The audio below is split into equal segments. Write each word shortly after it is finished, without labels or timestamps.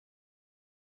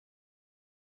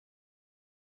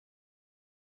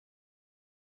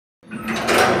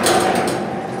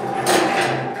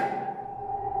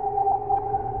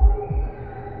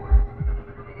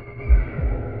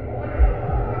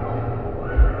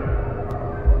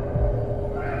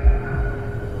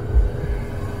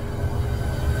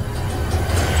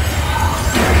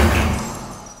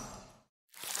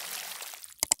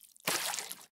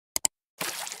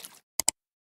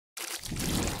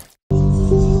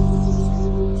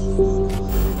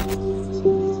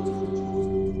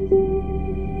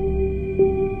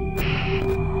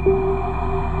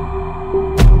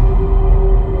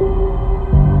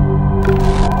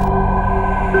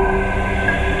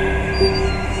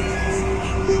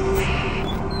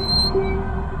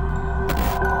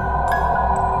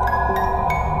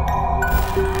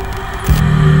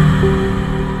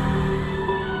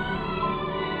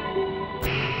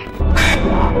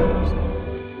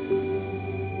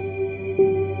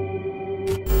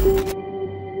Oh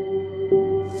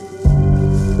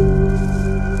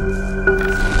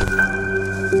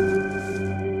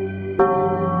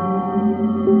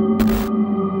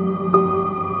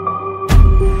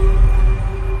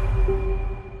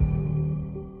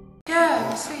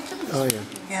yeah.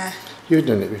 Yeah. You've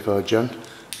done it before, John.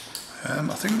 I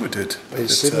think we did.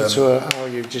 It's similar to how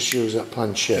you just use that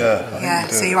planchette. Yeah,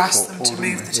 so you asked them to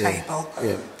move the table.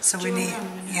 Yeah. So we need,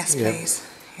 yes please.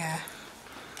 Yeah.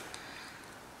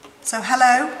 So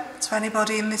hello to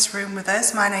anybody in this room with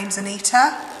us. My name's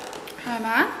Anita. Hi,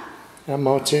 Ma. I'm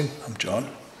Martin. I'm John.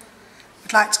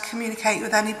 We'd like to communicate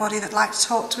with anybody that'd like to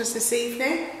talk to us this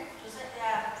evening.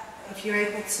 If you're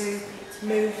able to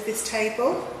move this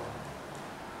table.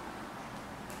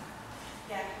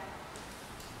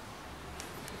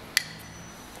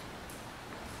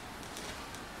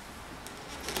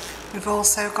 We've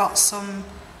also got some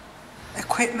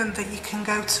equipment that you can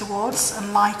go towards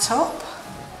and light up.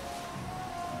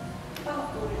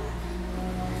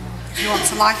 If you want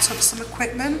to light up some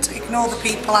equipment, ignore the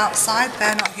people outside,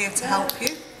 they're not here to help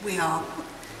you, we are.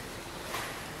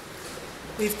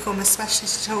 We've come especially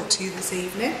to talk to you this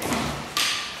evening.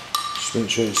 Just make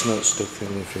sure it's not stuck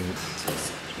in anything.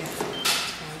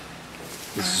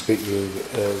 This is a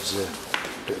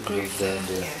bit glue down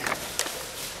here.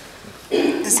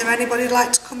 Is there anybody who'd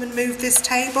like to come and move this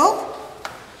table?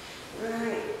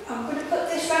 Right, I'm going to put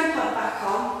this ramp pod back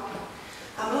on.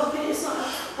 I'm hoping it's not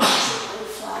absolutely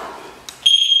flat.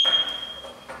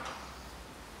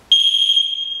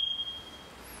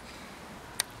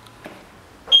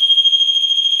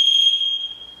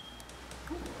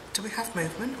 Do we have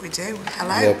movement? We do.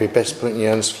 Hello? Yeah, it'd be best putting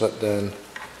your hands flat down.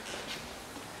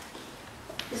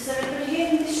 Is there anybody here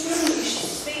in this room that you should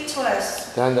speak to us?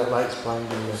 Down that light's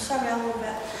blinding you. Sorry, I'll move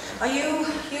it. Are you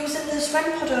using this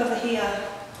ramp pod over here?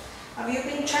 Have you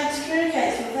been trying to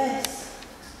communicate through this?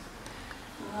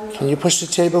 Can you push the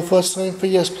table for a sign for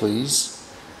yes, please?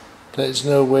 Let us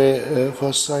know where for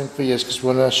a sign for yes, because we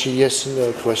want to ask you yes and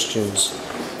no questions.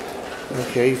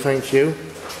 Okay, thank you.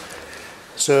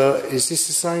 So, is this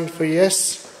a sign for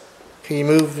yes? Can you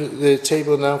move the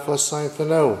table now for a sign for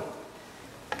no?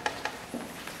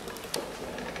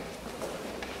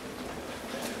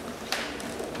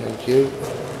 Thank you.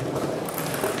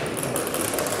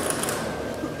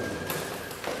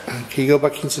 Can you go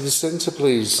back into the centre,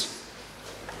 please?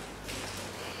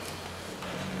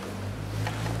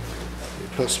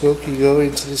 If possible, can you go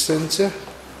into the centre?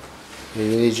 Yeah,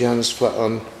 you need your hands flat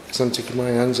on, because I'm taking my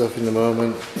hands off in a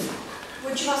moment.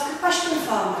 Would you ask a question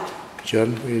for me?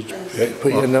 John, will you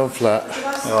put your hand flat?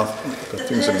 Oh, I've got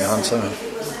things in my hands, haven't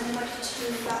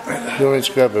I? You want me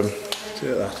to grab them?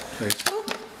 Do that, please.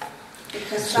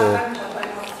 So,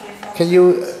 can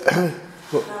you...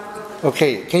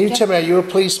 okay, can you tell me, are you a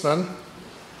policeman?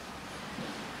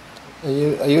 Are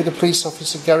you the police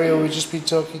officer, Gary, or we've just been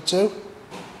talking to?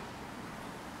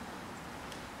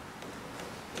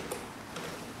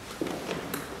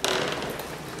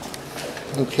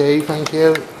 Okay, thank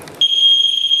you.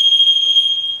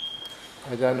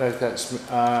 I don't know if that's me.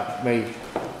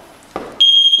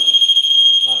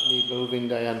 Might need moving,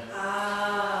 Diane.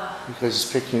 Because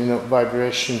it's picking up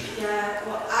vibration. Yeah,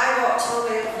 well, I walked all the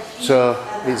way over here. So,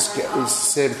 it's the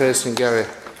same person, Gary.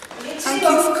 Thank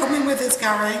you for coming with us,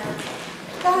 Gary.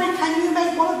 Gary, can you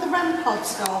make one of the REM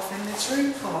pods go off in this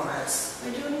room for us?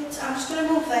 We do need to, I'm just going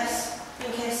to move this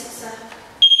in case it's a...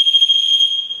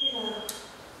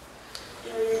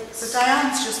 So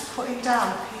Diane's just putting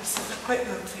down a piece of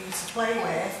equipment for you to play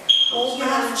with. All you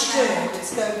have to do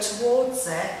is go towards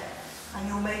it and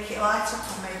you'll make it light up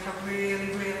and make a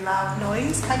really, really loud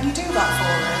noise. Can you do that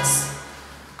for us?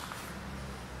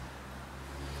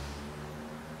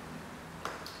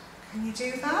 Can you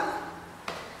do that?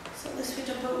 So this we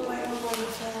don't know where we're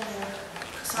going further.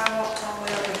 Because I walked all the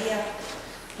way over here.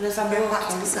 And as I'm Go back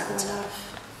to walking, the it's going centre. off.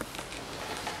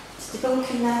 Is the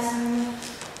bunk in there somewhere?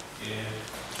 Yeah.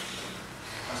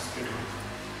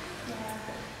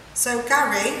 So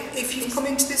Gary, if you've come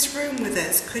into this room with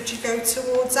us, could you go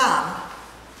towards Anne?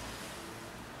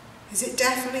 Is it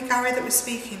definitely Gary that we're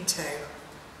speaking to?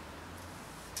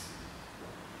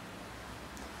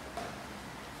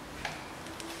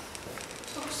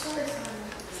 Oh, sorry,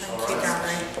 Simon. Thank you,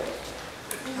 Gary.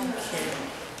 Thank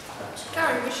you.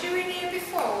 Gary, was you in here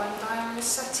before when Diane was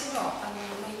setting up and you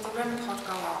made the REM pod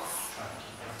go off?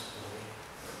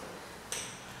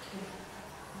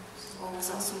 Or was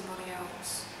that somebody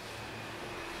else?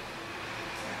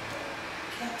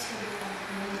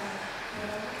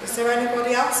 Is there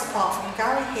anybody else apart from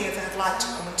Gary here that would like to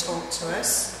come and talk to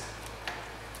us?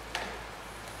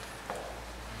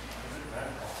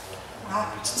 I'm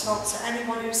happy to talk to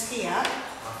anyone who's here.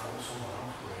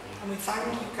 And we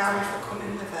thank you, Gary, for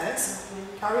coming with us.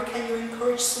 Gary, can you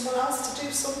encourage someone else to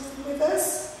do something with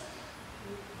us?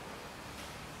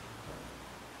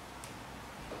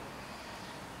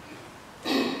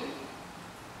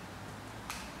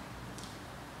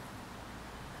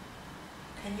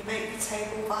 Can you make the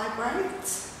table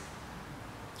vibrate?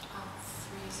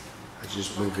 I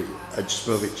just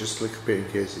move it just a little bit in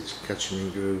case it's catching in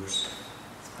grooves.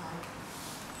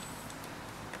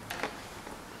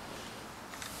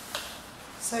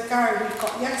 So Gary, we've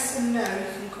got yes and no. You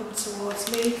can come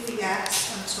towards me for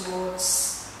yes and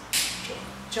towards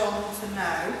John for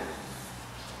no.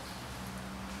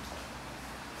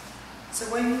 So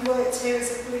when you worked here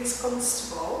as a police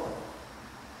constable,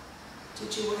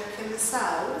 did you work in the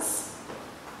cells?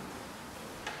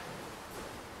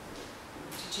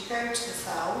 Did you go to the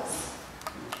cells?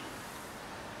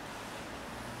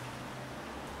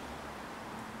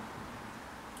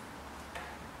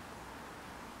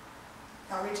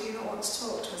 Gary, do you not want to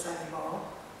talk to us anymore?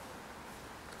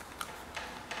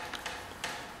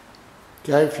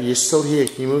 Gary, if you're still here,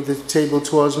 can you move the table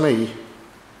towards me?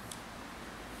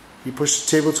 You push the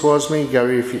table towards me,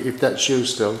 Gary, if that's you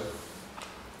still.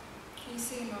 Can you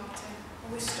see Martin?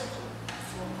 Are we stuck on the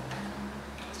floor?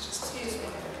 Excuse me.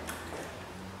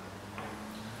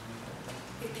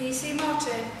 Can you see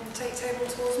Martin? And take table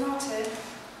towards Martin.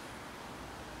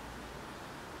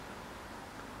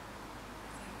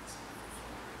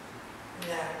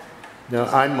 No. No,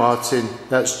 I'm Martin.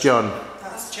 That's John.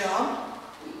 That's John.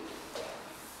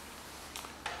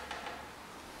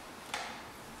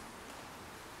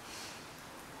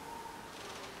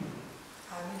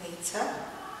 I'm Anita.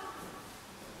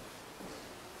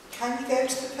 Can you go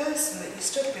to the person that you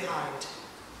stood behind?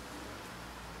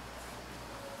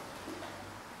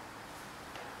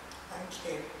 Thank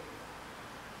you.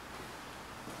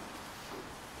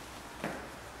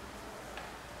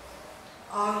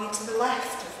 Are you to the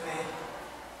left of me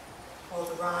or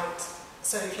the right?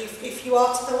 So if you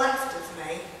are to the left of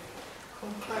me,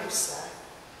 come closer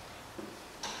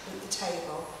with the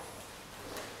table.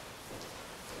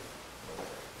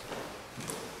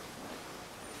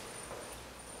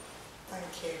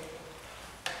 Thank you.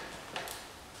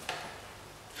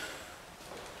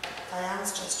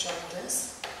 Diane's just joined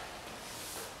us.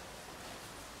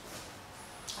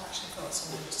 I actually thought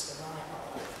someone was to the right, not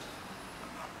left.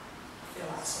 I feel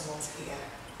like someone's here.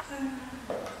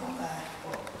 Not there,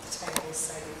 but the table's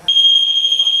saying that.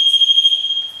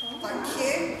 Thank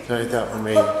you. No, that with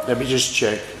me. Let me just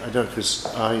check. I don't, because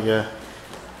I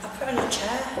put on a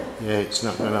chair. yeah, it's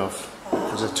not gone off.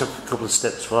 Because I took a couple of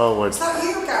steps forward. Is that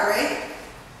you, Gary?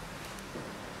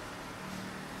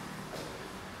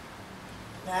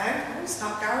 No, it's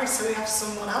not Gary, so we have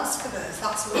someone else for this.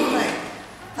 That's lovely.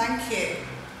 Thank you.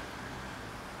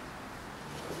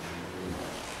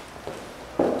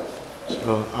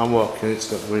 So I'm walking,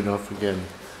 it's not going off again.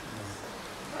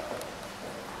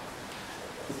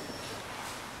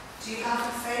 Do you have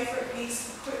a favourite piece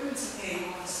of equipment in here you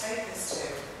want to take us to?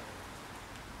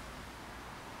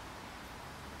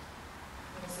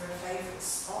 Is there a favourite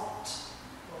spot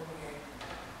for you?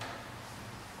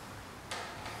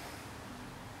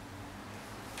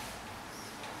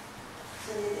 Is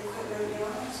any of the equipment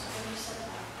yours? Have you said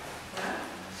that? No?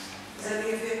 Is any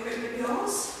of the equipment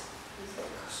yours? Is it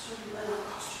costume? Well, not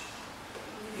costume.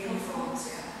 Uniforms,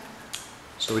 yeah.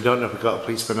 So we don't have we've got a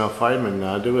policeman or fireman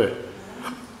now, do we?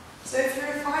 So if you're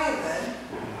a fireman,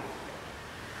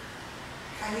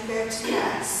 can you go to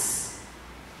yes?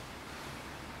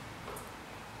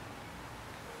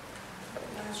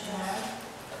 No.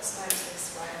 Let's go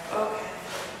this way. Okay.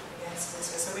 Yes, this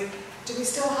way. So do we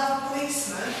still have a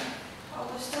policeman? Oh,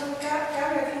 we're still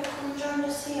Gary, if you come join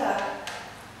us here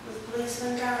with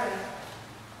policeman Gary.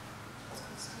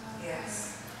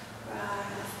 Yes. Right,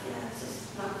 yeah, this is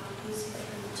not easy for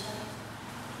him to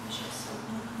measure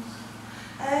something.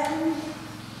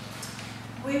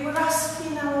 We were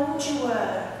asking how old you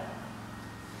were.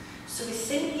 So we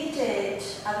think you did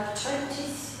either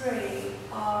 23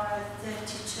 or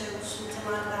 32,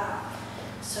 something like that.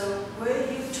 So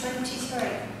were you 23?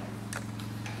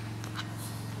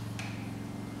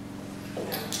 No.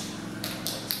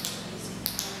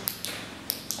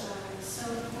 So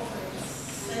what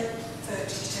was it?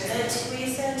 32. Were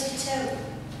you 32?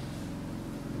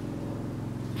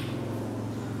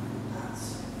 That's.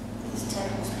 This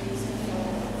table's easy.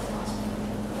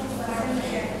 Thank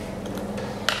you.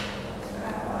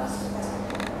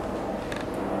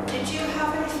 Did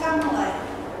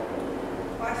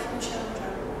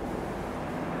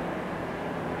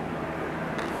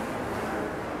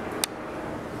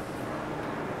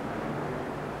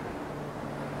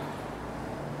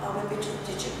maybe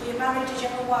were you married? Did you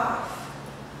have a wife?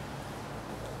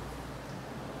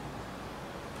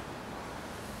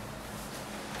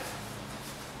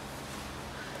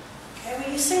 Okay,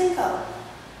 were you single?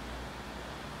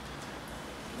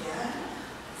 Yeah. I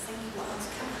think what else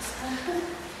can I say?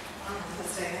 I'm the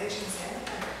state agency.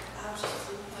 I was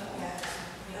just Yeah.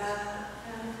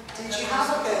 Did you have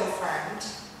a girlfriend?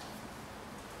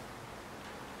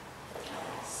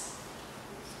 Yes.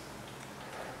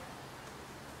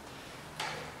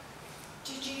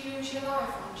 Did you lose your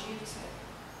life on duty?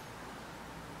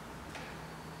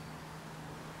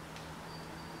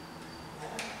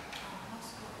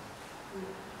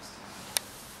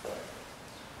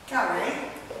 Gary,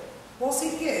 was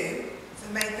it you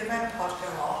that made the REM pod go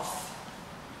off?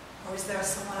 Or is there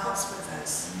someone else with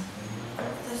us?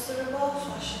 There's the remote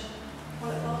flashing.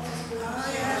 What it was?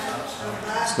 Oh,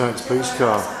 yeah. It's not, it's police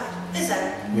car. Is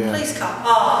it? Yeah. Police car?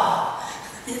 Oh,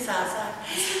 it's outside.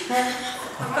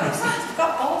 I've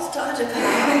got balls dotted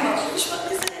about. Which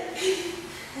one is it?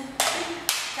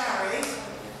 Gary,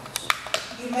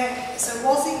 so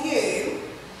was it you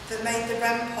that made the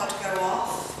REM pod go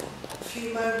off a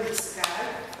few moments ago?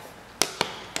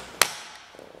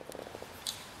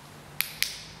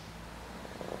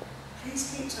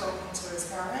 Please keep talking to us,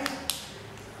 Gary.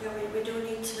 Yeah, we do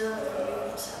need to know that we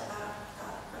need to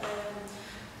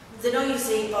the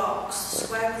noisy box,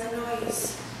 square with the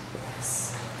noise.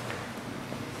 Yes.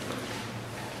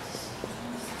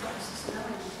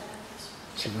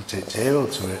 She will take table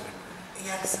to it.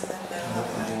 Yes, and then they'll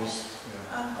have those.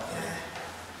 Oh. Yeah.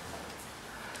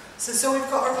 So we've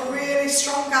got a really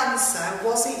strong answer.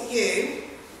 Was it you?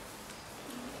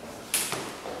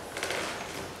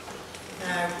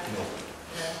 No. No.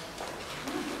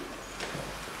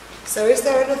 So is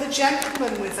there another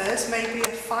gentleman with us? Maybe a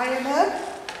fireman?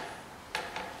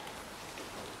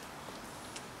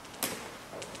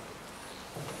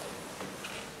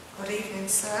 Good evening,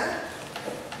 sir.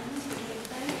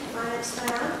 My name's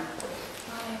Diane.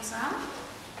 My name's Anne.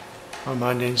 Oh,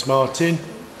 my name's Martin.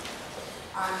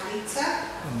 I'm Rita.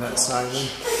 And that's Simon.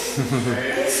 We're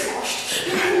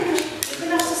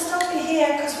going to have to stop you here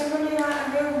because we're running out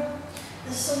of room.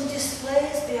 There's some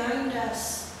displays behind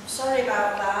us. Sorry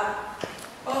about that.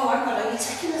 Oh, hang on, are you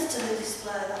taking us to the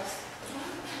display? That's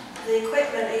the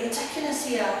equipment, are you taking us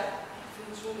here? Are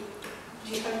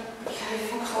you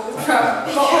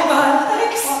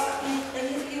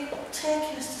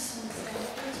taking us to something?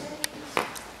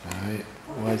 Right,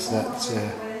 why is that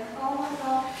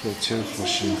K2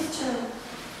 flushing?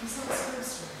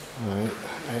 Right,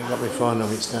 I ain't got my phone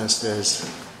on, it's downstairs.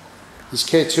 This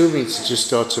K2 meter just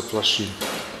started flushing.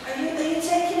 Are you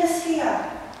taking us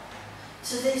here?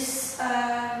 To this,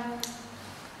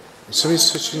 If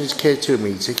somebody's touching this K2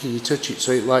 meter, can you touch it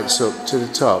so it lights up to the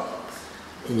top?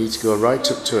 You need to go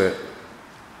right up to it.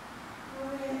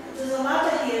 there's a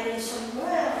ladder here in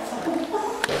somewhere.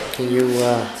 Can you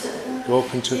go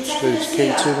up and touch the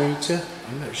K2 meter?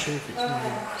 I'm not sure if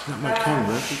it's not my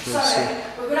camera because Sorry,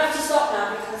 we're going to have to stop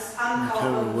now because I'm my caught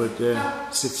camera up. would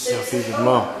sit itself even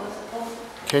more.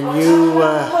 Can you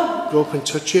go up and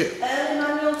touch it? Early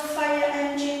manual fire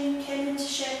engine came into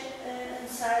shape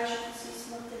inside. You can see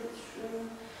some of the room.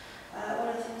 One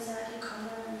of the things I had in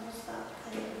common was that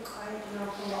it required an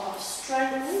awful lot of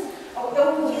strength. Oh,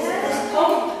 yeah, this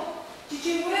pump. Did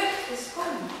you work this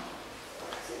pump? Is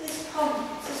it this pump?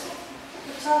 Is this what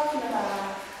we're talking about?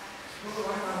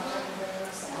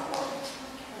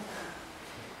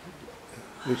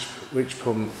 Which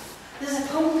pump? There's a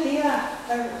pump here,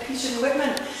 a piece of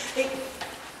equipment.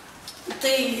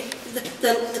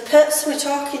 The person we're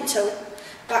talking to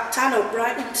backed Anne up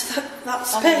right into that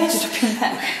space.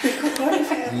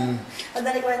 And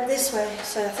then it went this way,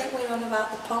 so I think we're on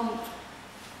about the pump.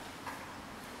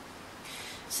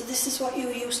 So this is what you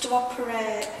used to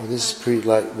operate. Well, this is pretty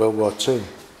like World War II,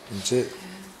 isn't it?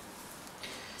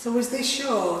 So was this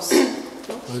yours?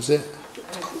 Was it?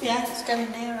 Yeah, it's getting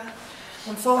nearer.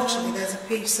 Unfortunately, there's a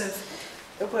piece of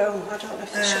Well, I don't know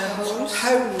if it's a hose.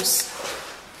 hose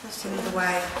in the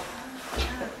way.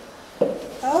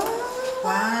 Oh,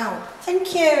 Wow.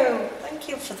 thank you. Thank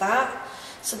you for that.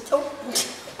 So,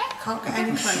 Can't get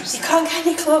any closer. you can't get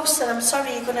any closer. I'm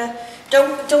sorry. You're gonna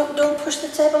don't push the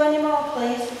table anymore,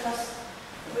 please, because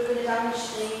we're gonna damage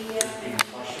the.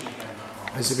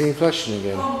 Has it been flashing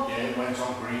again? Pump. Yeah, it went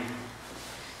on green.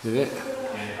 Did it?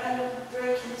 I'm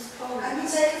breaking this pump. Can you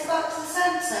take us back to the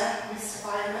centre, Mr.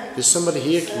 Fireman? There's somebody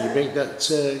here. Can you make that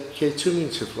K2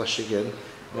 meter flash again,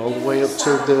 all the way up to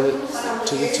the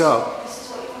top? This is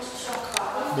what you want to talk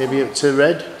about. Maybe up to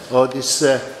red, or this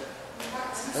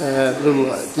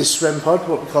this REM pod,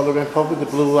 what we call a REM pod with the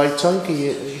blue light on. Can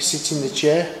you sit in the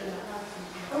chair?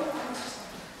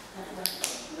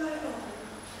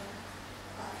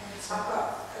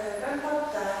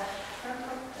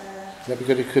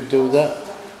 Everybody could do that.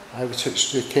 I would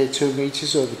touch the K2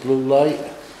 meters or the blue light.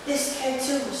 This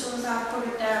K2, as soon as I put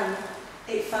it down,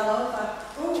 it fell over.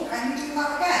 Oh, can you do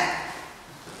that again?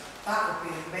 That would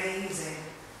be amazing.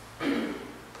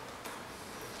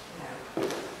 No.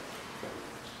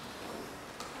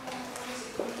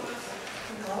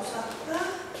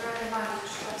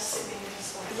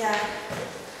 Yeah,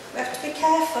 we have to be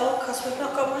careful because we've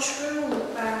not got much room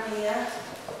around here.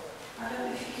 I don't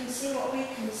know if you can see what we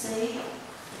can see.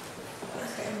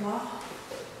 Let's get in more.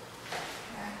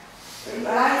 Yeah.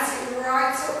 Light it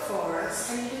right up for us.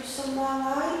 Can you do some more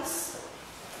lights?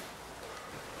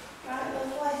 Right,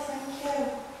 lovely, thank you.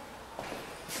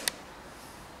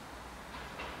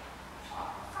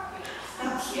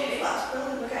 That's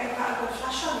brilliant, we're getting quite a good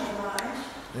flash on your mind.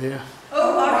 Yeah.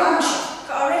 Oh, orange,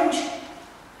 got orange.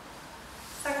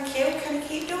 Thank you, can you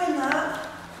keep doing that?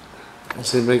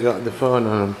 Has anybody got the phone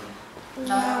on them?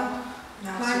 No.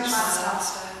 No, Mine's switch that off.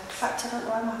 downstairs. In fact, I don't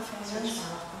know where my phone is.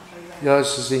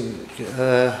 Yours is in,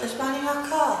 Is mine in our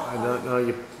car? I don't know,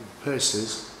 your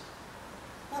purses.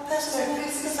 My purse So is in if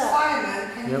this is the a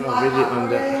fireman, can Yeah, you I'll light read it that, on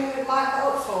the- really light that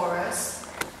up for us?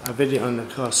 I've hid it on the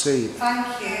car seat.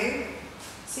 Thank you.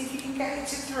 See if you can get it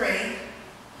to 3.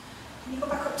 Can you go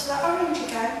back up to that orange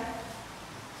again?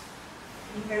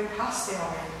 You go past the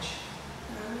orange.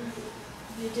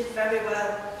 You did very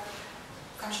well.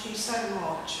 Thank you so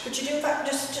much. Could you do that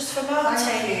just for Martin?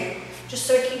 Thank you. Just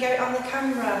so he can get it on the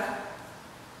camera.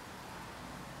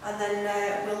 And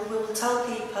then we'll tell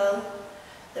people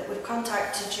that we've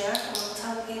contacted you, and we'll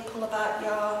tell people about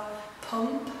your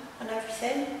pump and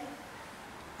everything,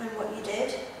 and what you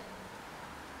did.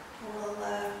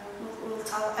 We'll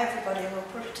tell everybody, we'll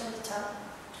put it on the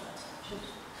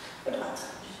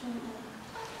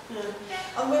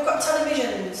And we've got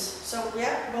televisions, so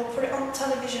yeah, we'll put it on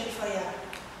television for you.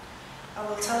 And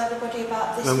we'll tell everybody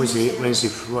about this. When's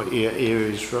it, what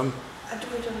era is from?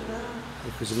 We don't know.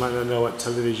 Because you might not know what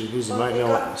television is, you Well, might know it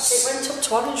what went up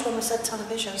to orange when we said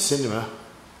television. cinema.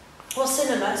 Well,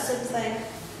 cinema, same thing.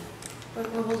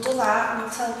 We will do that and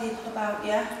we'll tell people about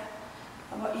you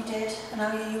and what you did and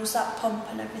how you use that pump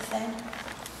and everything.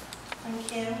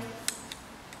 Thank you.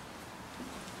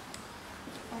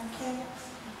 Thank you.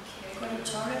 Going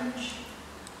to orange.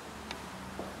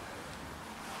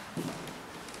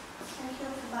 Thank you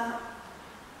for that.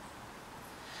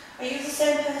 Are you the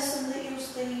same person that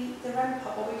used the REM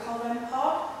pod, what we call REM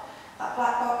pod? That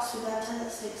black box with the antenna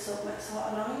that sticks up makes a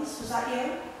lot of noise. Was that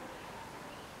you?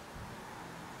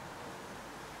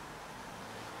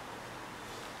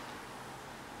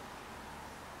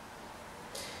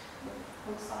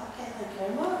 Okay, thank you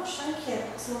very much. Thank you.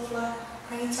 That's lovely.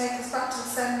 Can you take us back to the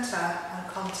centre and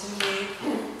continue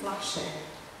flashing?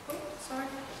 Oh, sorry,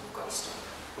 I've got to stop.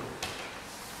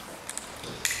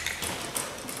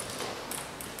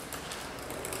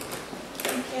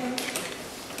 Thank you.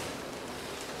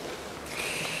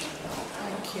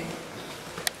 Thank you.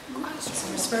 So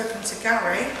we've spoken to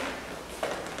Gary,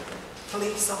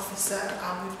 police officer,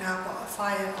 and we've now got a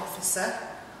fire officer.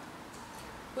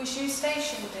 Was you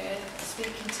stationed there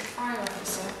speaking to fire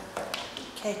officer?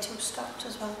 K2 stopped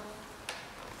as well.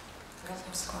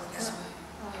 That's quite This good. way.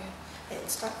 Oh, yeah. It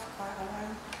stopped for quite a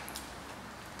while.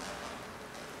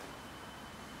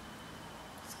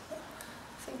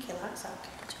 I think he likes that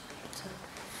K2.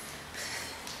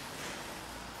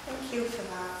 Thank you for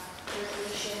that. We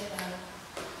appreciate that.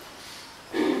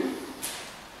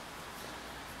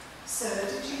 Sir,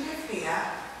 did you live here?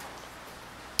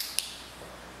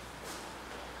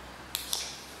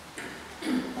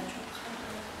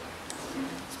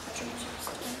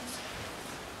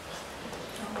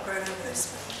 I'll go over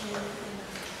this way.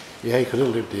 Yeah, he could have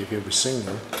lived here if he was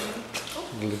single. He could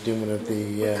have lived in one of We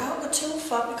the... can't go too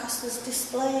far because there's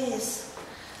displays.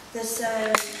 There's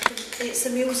it's a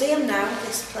museum now,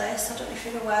 this place, I don't know if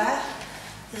you're aware.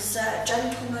 There's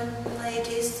gentlemen,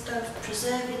 ladies that are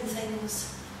preserving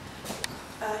things.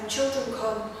 And children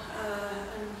come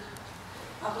and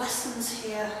have lessons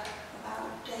here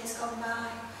about days gone by.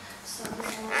 So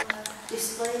there's more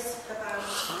displays about.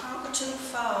 Can't go too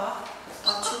far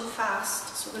or too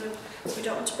fast, so we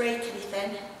don't want to break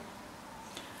anything.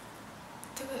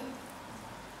 They were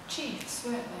chiefs,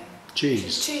 weren't they?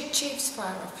 Cheese. Chiefs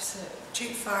fire officer.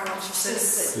 Chief fire officer.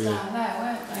 Officers Yeah. down there,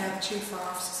 weren't they? Yeah, the chief fire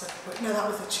officer. No, that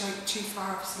was the chief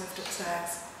fire officer lived upstairs.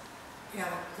 Yeah,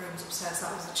 the rooms upstairs.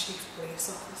 That was the chief police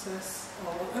officers.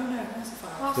 Oh no, there's a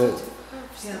fire. Well, I The- thought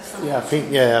it was Yeah,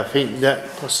 officers. I think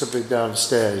that possibly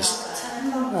downstairs.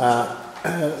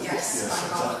 Yes.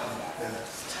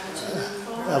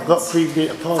 I've got 4 Thank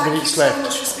minutes you so left.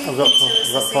 much for speaking I've got to us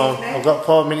this evening. I've got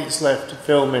 4 minutes left of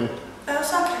filming.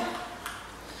 That's okay.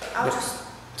 I'll just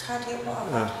tidy up what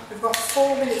I've got. We've got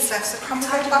 4 minutes left, so can we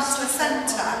go back to the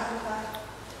centre?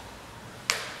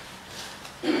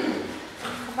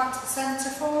 Come back to the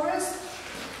centre for us.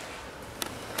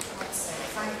 That's it,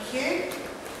 thank you.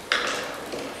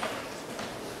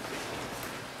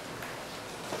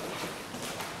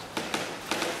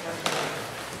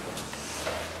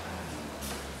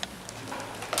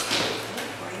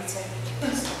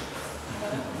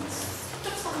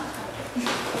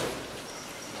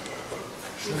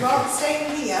 You'd rather stay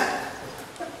in here?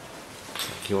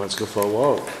 You want to go for a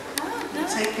walk? You're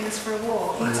taking us for a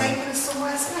walk. Are you taking us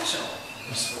somewhere special?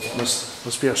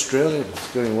 Must be Australian,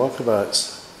 going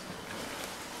walkabouts.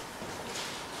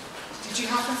 Did you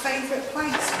have a favourite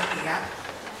place in here?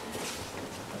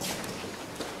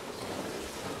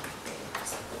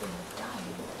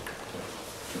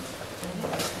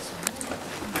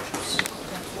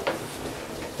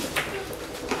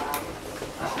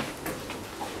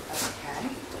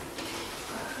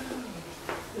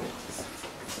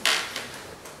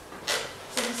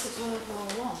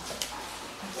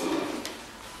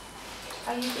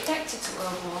 Are you connected to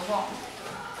World War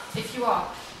I? If you are,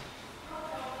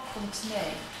 come to me.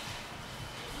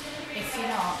 If you're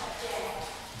not,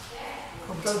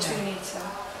 go to Anita.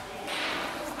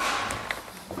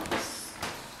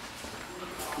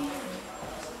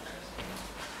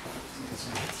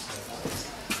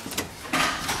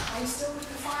 Are you still with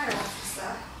the fire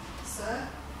officer, sir?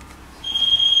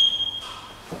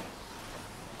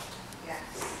 Yes.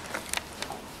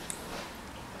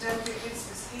 I don't think this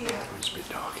was here. It's a bit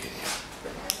dark in here.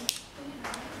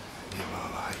 Need more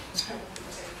light.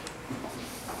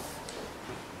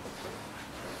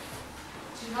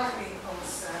 Do you like being called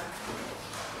sir?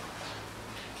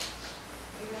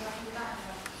 Are you going to have me back?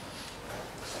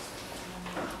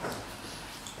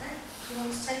 Okay. Do you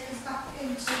want to take us back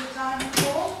into the dining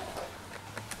hall?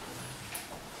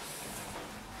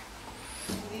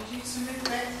 I need you to move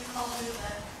it. I'll move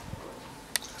it.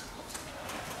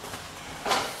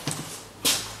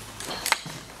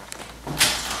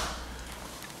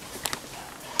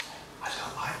 I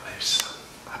don't like this.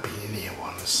 I've been in here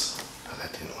once and I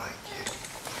didn't like it.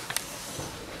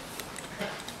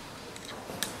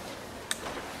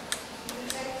 Can you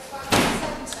take us back to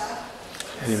the centre?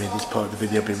 Anyway, this part of the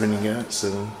video will be running out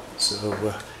soon, so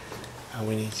and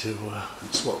we need to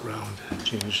swap round,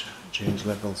 change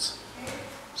levels.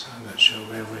 So I'm not sure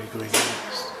where we're going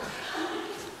next.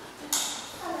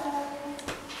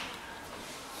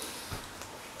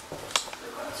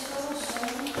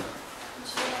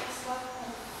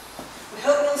 We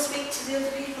hope you'll speak to the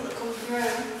other people that come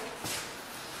through.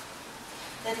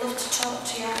 They'd love to talk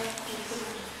to you.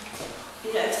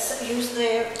 You know, to use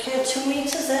the K2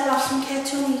 meters, they'll have some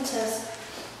K2 meters.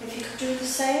 If you could do the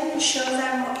same and show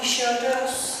them what you showed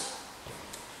us,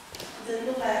 they'd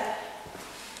love it.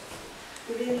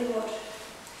 We really would.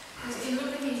 It's been a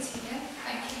lovely meeting you.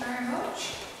 Thank you very much.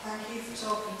 Thank you for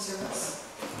talking to us.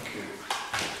 Thank you.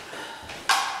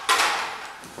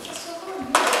 That's all good.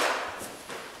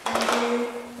 Can you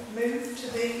move to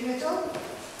the middle?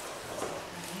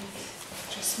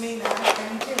 Just me now,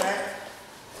 can you do it?